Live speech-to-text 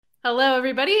Hello,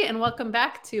 everybody, and welcome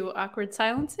back to Awkward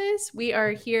Silences. We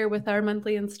are here with our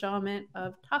monthly installment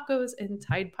of Tacos and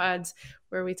Tide Pods,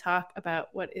 where we talk about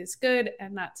what is good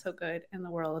and not so good in the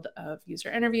world of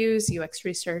user interviews, UX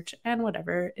research, and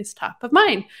whatever is top of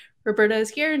mind. Roberta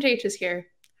is here and JH is here.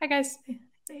 Hi, guys.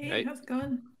 Hey, how's it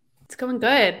going? It's going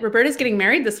good. Roberta's getting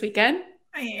married this weekend.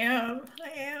 I am.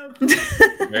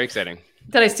 Very exciting.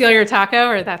 Did I steal your taco,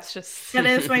 or that's just... That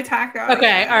is my taco.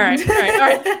 Okay, yeah. all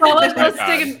right. Well, let's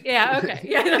dig in. Yeah, okay.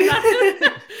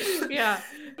 Yeah.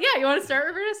 Yeah, you want to start,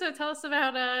 Roberta? So tell us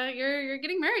about you're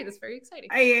getting married. That's very exciting.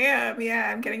 I am. Yeah,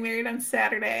 I'm getting married on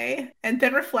Saturday and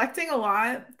been reflecting a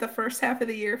lot. The first half of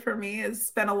the year for me has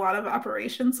been a lot of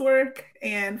operations work.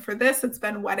 And for this, it's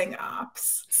been wedding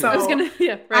ops. So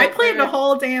I planned a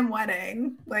whole damn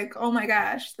wedding. Like, oh my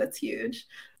gosh, that's huge.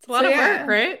 It's a lot of work,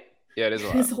 right? Yeah, it is a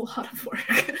lot. It is a lot of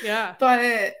work. Yeah.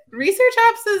 But research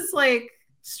ops is like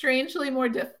strangely more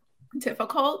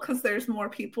difficult because there's more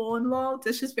people involved.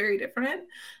 It's just very different.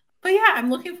 But yeah, I'm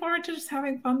looking forward to just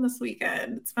having fun this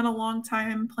weekend. It's been a long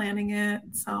time planning it.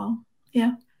 So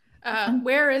yeah.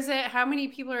 Where is it? How many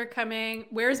people are coming?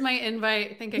 Where's my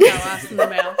invite? I think it got lost in the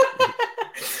mail.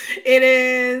 It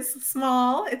is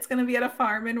small. It's going to be at a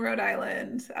farm in Rhode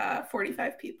Island,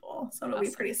 45 people. So it'll be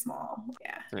pretty small.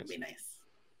 Yeah, it'll be nice.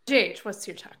 JH, what's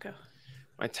your taco?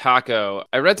 My taco.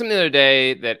 I read something the other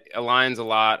day that aligns a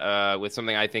lot with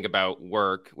something I think about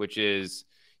work, which is,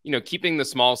 keeping the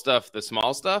small stuff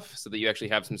so that you actually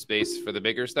have some space for the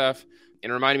bigger stuff.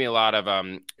 And it reminded me a lot of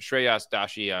Shreyas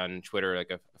Dashi on Twitter, like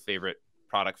a favorite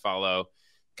product follow.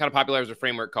 Kind of popularized a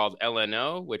framework called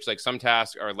LNO, which like some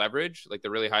tasks are leverage, like they're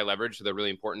really high leverage, so they're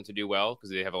really important to do well because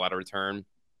they have a lot of return.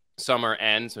 Some are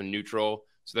N, so neutral,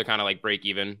 so they're kind of like break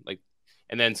even, like.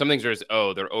 And then some things are just,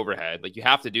 they're overhead. Like you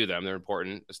have to do them. They're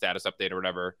important, a status update or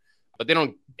whatever. But they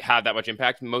don't have that much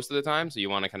impact most of the time. So you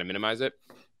want to kind of minimize it.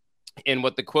 And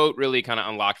what the quote really kind of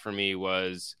unlocked for me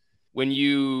was when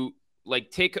you like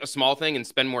take a small thing and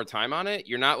spend more time on it,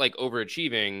 you're not like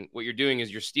overachieving. What you're doing is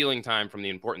you're stealing time from the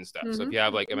important stuff. Mm-hmm. So if you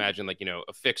have like, imagine like,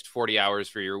 a fixed 40 hours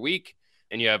for your week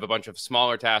and you have a bunch of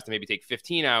smaller tasks that maybe take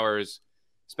 15 hours,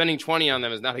 spending 20 on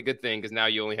them is not a good thing because now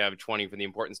you only have 20 for the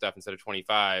important stuff instead of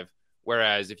 25.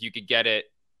 Whereas if you could get it,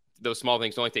 those small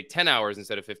things only take 10 hours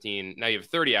instead of 15. Now you have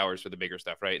 30 hours for the bigger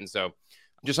stuff, right? And so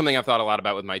just something I've thought a lot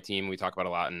about with my team. We talk about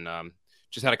a lot and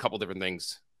just had a couple different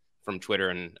things from Twitter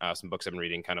and some books I've been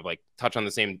reading kind of like touch on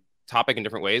the same topic in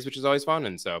different ways, which is always fun.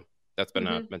 And so that's been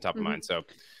top of mind. So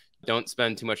don't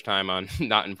spend too much time on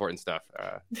not important stuff.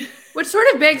 Which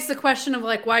sort of begs the question of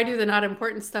like, why do the not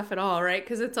important stuff at all, right?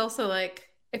 Because it's also like,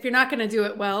 if you're not going to do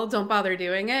it well, don't bother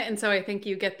doing it. And so I think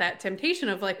you get that temptation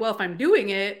of like, well, if I'm doing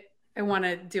it, I want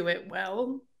to do it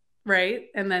well, right?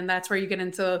 And then that's where you get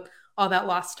into all that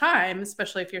lost time,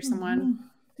 especially if you're someone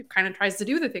who kind of tries to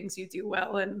do the things you do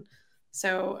well. And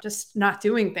so just not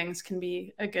doing things can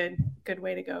be a good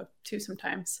way to go too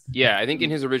sometimes. Yeah, I think in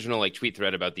his original like tweet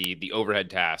thread about the overhead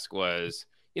task was,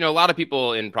 a lot of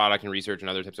people in product and research and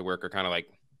other types of work are kind of like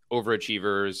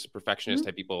overachievers, perfectionist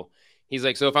type people. He's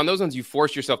like, so if on those ones you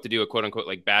force yourself to do a quote unquote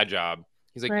like bad job,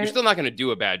 he's like, You're still not going to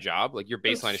do a bad job. Like your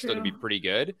baseline is still going to be pretty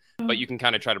good, but you can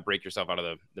kind of try to break yourself out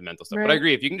of the mental stuff. Right. But I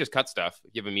agree. If you can just cut stuff,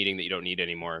 if you have a meeting that you don't need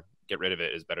anymore, get rid of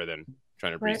it is better than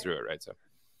trying to breeze through it. Right. So.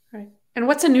 Right. And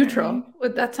what's a neutral?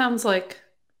 That sounds like.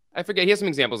 I forget. He has some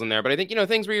examples in there, but I think,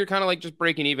 things where you're kind of like just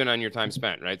breaking even on your time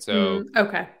spent. Right. So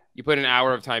you put an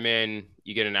hour of time in,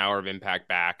 you get an hour of impact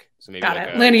back. So maybe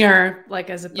like linear, like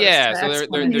as opposed to so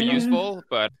they're useful,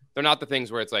 but they're not the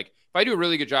things where it's like, if I do a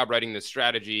really good job writing this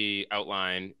strategy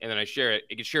outline and then I share it,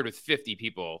 it gets shared with 50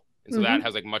 people. And so that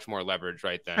has like much more leverage,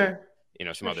 right? Than,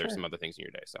 some other things in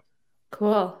your day. So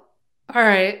cool. All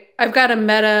right. I've got a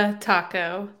meta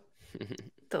taco.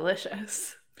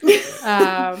 Delicious.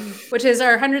 Which is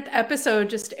our 100th episode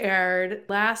just aired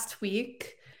last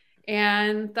week.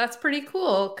 And that's pretty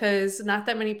cool because not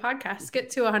that many podcasts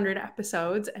get to 100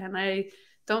 episodes. And I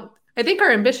think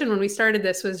our ambition when we started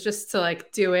this was just to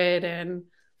like do it and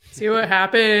see what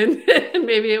happened. And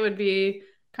maybe it would be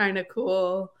kind of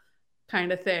cool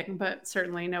kind of thing, but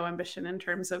certainly no ambition in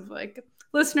terms of like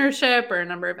listenership or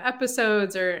number of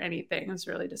episodes or anything. It was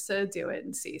really just to do it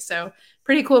and see. So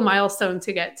pretty cool milestone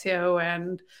to get to.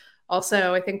 And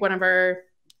also I think one of our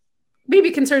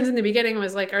maybe concerns in the beginning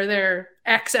was like, are there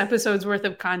X episodes worth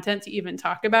of content to even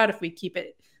talk about if we keep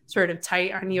it sort of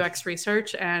tight on UX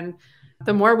research? And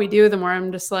the more we do, the more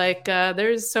I'm just like,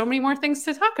 there's so many more things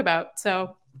to talk about.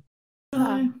 So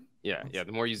the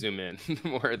more you zoom in,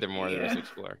 the more there is to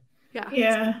explore.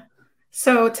 Yeah.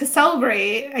 So to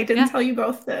celebrate, I didn't tell you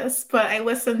both this, but I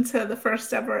listened to the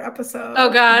first ever episode. Oh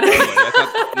God.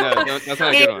 That's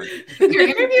not a good one. Your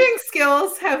interviewing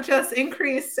skills have just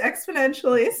increased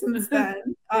exponentially since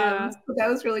then. So that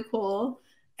was really cool.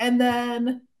 And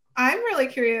then I'm really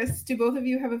curious, do both of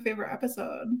you have a favorite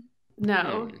episode?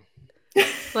 No.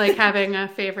 Like having a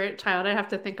favorite child, I have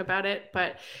to think about it,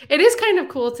 but it is kind of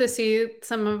cool to see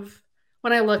some of,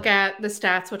 when I look at the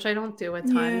stats, which I don't do a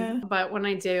ton, but when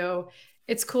I do,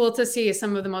 it's cool to see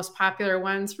some of the most popular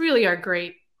ones really are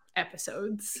great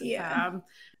episodes.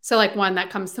 So like one that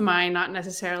comes to mind, not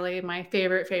necessarily my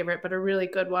favorite, but a really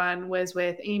good one was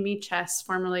with Amy Chess,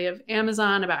 formerly of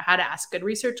Amazon, about how to ask good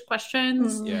research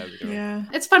questions.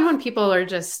 It's fun when people are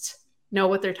just know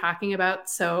what they're talking about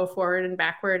so forward and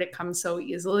backward. It comes so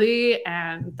easily.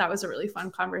 And that was a really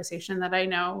fun conversation that I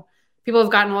know people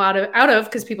have gotten a lot out of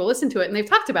because people listen to it and they've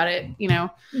talked about it,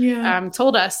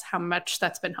 told us how much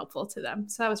that's been helpful to them.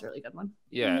 So that was a really good one.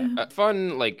 A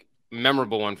fun, like,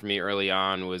 memorable one for me early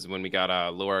on was when we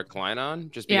got Laura Klein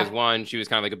on, just because one, she was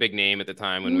kind of like a big name at the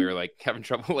time when we were like having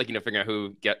trouble, like, figuring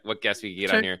out what guests we could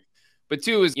get on here. But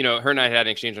two is, her and I had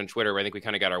an exchange on Twitter where I think we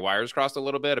kind of got our wires crossed a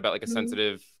little bit about like a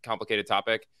sensitive, complicated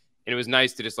topic. And it was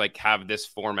nice to just like have this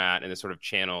format and this sort of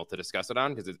channel to discuss it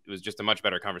on, because it was just a much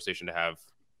better conversation to have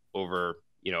over,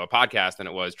 a podcast than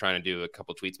it was trying to do a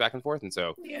couple tweets back and forth. And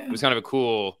so it was kind of a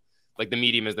cool, like the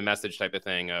medium is the message type of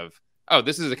thing of, oh,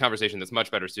 this is a conversation that's much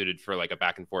better suited for like a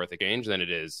back and forth exchange than it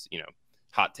is,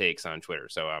 hot takes on Twitter.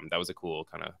 So that was a cool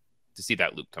kind of, to see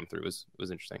that loop come through was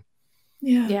interesting.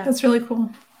 Yeah, that's really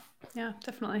cool. Yeah,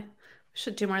 definitely. We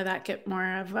should do more of that. Get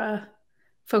more of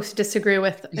folks who disagree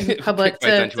with in public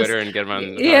on Twitter and get them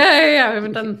on. Yeah. We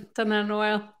haven't done that in a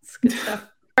while. It's good stuff.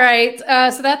 All right.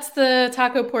 So that's the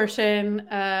taco portion.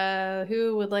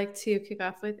 Who would like to kick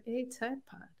off with a Tide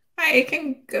Pod? I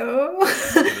can go.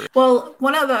 Well,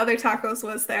 one of the other tacos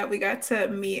was that we got to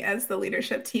meet as the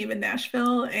leadership team in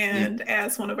Nashville. And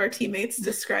as one of our teammates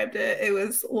described it, it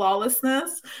was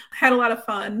lawlessness. Had a lot of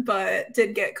fun, but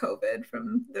did get COVID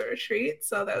from the retreat.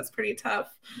 So that was pretty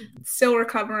tough. Still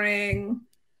recovering.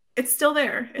 It's still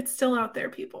there. It's still out there,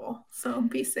 people. So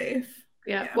be safe.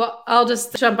 Yeah. Well, I'll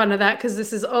just jump onto that because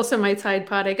this is also my Tide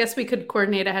Pod. I guess we could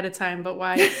coordinate ahead of time, but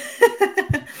why?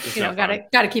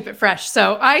 Gotta keep it fresh.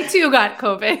 So I too got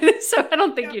COVID. So I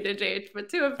don't think you did, JH, but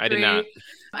 2 of 3. I did not.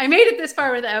 I made it this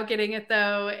far without getting it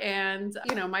though. And,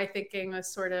 my thinking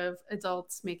was sort of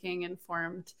adults making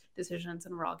informed decisions,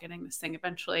 and we're all getting this thing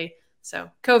eventually.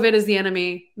 So COVID is the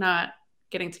enemy, not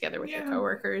getting together with your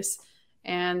coworkers.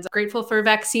 And grateful for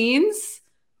vaccines.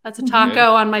 That's a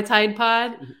taco on my Tide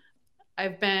Pod.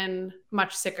 I've been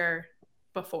much sicker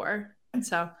before.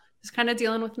 So just kind of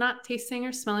dealing with not tasting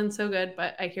or smelling so good,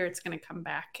 but I hear it's going to come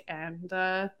back. And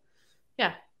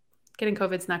getting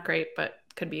COVID's not great, but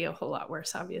could be a whole lot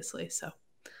worse, obviously. So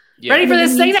ready for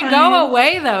this thing to go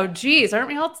away, though. Jeez, aren't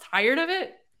we all tired of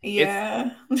it?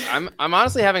 Yeah. I'm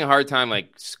honestly having a hard time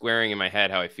like squaring in my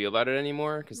head how I feel about it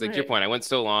anymore. Because like to your point, I went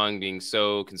so long being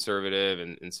so conservative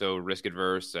and so risk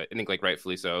adverse. I think like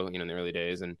rightfully so, in the early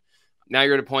days. And now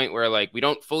you're at a point where like we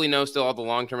don't fully know still all the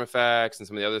long-term effects and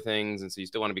some of the other things. And so you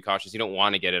still want to be cautious. You don't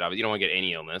want to get it. You don't want to get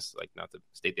any illness, like not to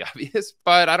state the obvious.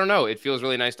 But I don't know. It feels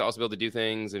really nice to also be able to do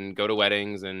things and go to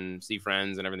weddings and see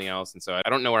friends and everything else. And so I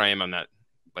don't know where I am on that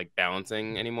like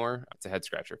balancing anymore. It's a head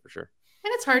scratcher for sure.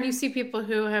 And it's hard. You see people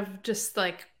who have just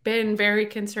like been very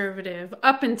conservative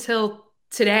up until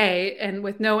today and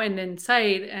with no end in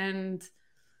sight. And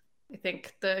I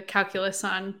think the calculus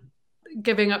on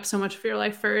giving up so much of your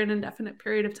life for an indefinite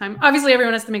period of time. Obviously,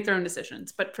 everyone has to make their own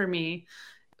decisions. But for me,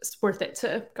 it's worth it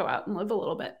to go out and live a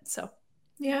little bit. So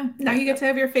yeah. Now you get to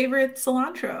have your favorite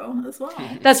cilantro as well.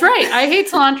 That's right. I hate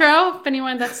cilantro. If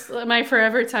anyone, that's my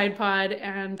forever Tide Pod.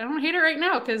 And I don't hate it right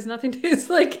now because nothing tastes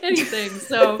like anything.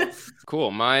 So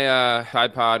cool. My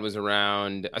Tide Pod was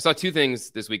around, I saw 2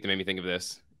 things this week that made me think of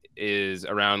this. Is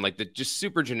around like the just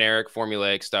super generic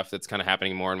formulaic stuff that's kind of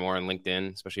happening more and more on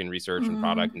LinkedIn, especially in research and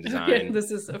product and design. Yeah, this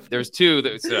is so funny. There's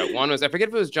 2. One was, I forget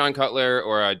if it was John Cutler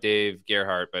or Dave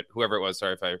Gerhardt, but whoever it was,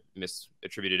 sorry if I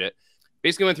misattributed it.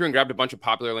 Basically went through and grabbed a bunch of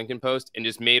popular LinkedIn posts and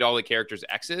just made all the characters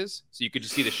X's. So you could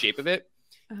just see the shape of it.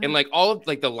 And like all of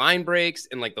like the line breaks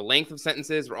and like the length of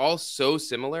sentences were all so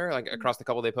similar, like across the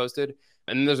couple they posted.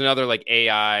 And then there's another like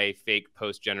AI fake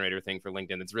post generator thing for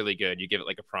LinkedIn that's really good. You give it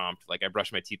like a prompt, like I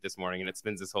brushed my teeth this morning, and it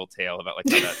spins this whole tale about like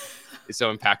how that is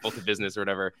so impactful to business or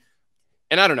whatever.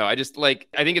 And I don't know. I just like,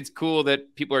 I think it's cool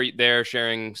that people are there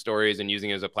sharing stories and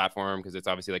using it as a platform because it's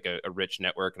obviously like a rich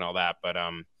network and all that. But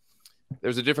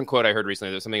There's a different quote I heard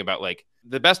recently. There's something about like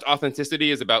the best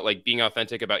authenticity is about like being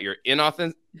authentic about your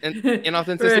inauthenticity.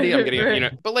 Right, I'm getting,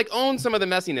 right. but like own some of the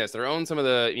messiness or own some of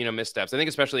the, missteps. I think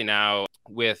especially now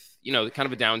with, kind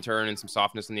of a downturn and some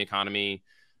softness in the economy,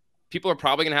 people are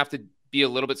probably going to have to be a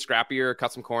little bit scrappier,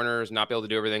 cut some corners, not be able to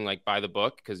do everything like by the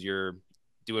book because you're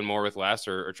doing more with less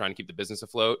or trying to keep the business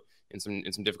afloat in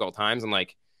some difficult times. And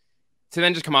like, to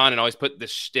then just come on and always put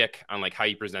this shtick on like how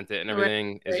you present it and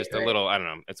everything is just a little, I don't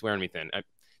know, it's wearing me thin. To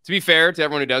be fair to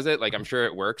everyone who does it, like I'm sure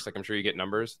it works. Like I'm sure you get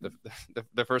numbers.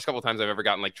 The first couple of times I've ever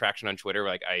gotten like traction on Twitter,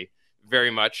 like I very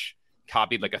much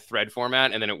copied like a thread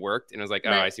format and then it worked. And I was like,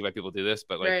 oh, I see why people do this,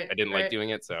 but like I didn't like doing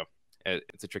it. So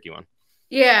it's a tricky one.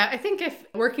 Yeah, I think if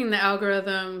working the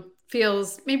algorithm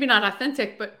feels maybe not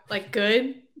authentic, but like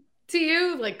good to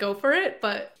you, like go for it.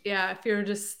 But yeah,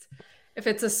 if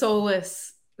it's a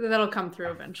soulless, that'll come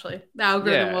through eventually. The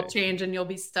algorithm will change and you'll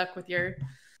be stuck with your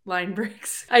line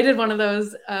breaks. I did one of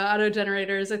those auto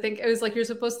generators. I think it was like you're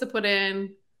supposed to put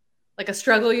in like a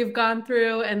struggle you've gone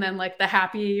through and then like the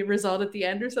happy result at the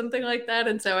end or something like that.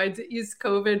 And so I used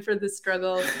COVID for the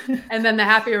struggle. And then the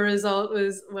happy result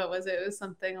was, what was it? It was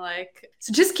something like,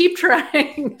 so just keep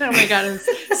trying. Oh my God,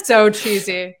 it's so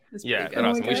cheesy. Yeah, that's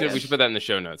awesome. We should put that in the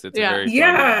show notes. It's a very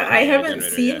fun, I haven't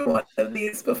seen one of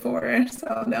these before,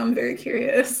 so now I'm very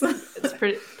curious. It's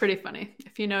pretty funny.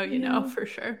 If you know, you know for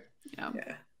sure.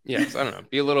 Yeah, so I don't know.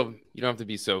 You don't have to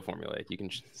be so formulaic. You can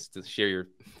just share your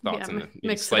thoughts in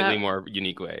a slightly more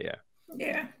unique way.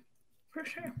 Yeah, for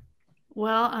sure.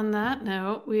 Well, on that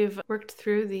note, we've worked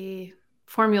through the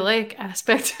formulaic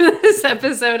aspect of this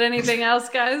episode. Anything else,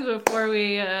 guys, before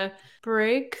we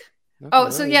break?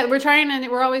 So yeah,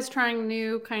 we're always trying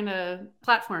new kind of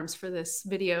platforms for this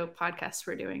video podcast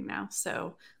we're doing now.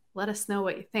 So let us know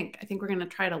what you think. I think we're going to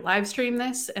try to live stream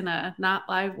this in a not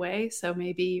live way. So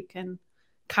maybe you can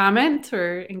comment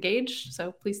or engage.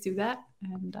 So please do that.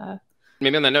 And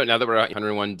maybe on that note, now that we're at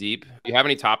 101 deep, if you have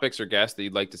any topics or guests that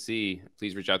you'd like to see,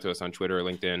 please reach out to us on Twitter or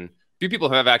LinkedIn. A few people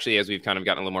have actually, as we've kind of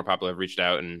gotten a little more popular, have reached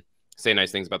out and say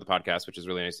nice things about the podcast, which is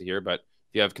really nice to hear. But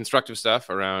if you have constructive stuff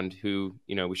around who,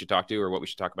 we should talk to or what we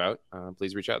should talk about,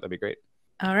 please reach out. That'd be great.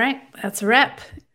 All right. That's a wrap.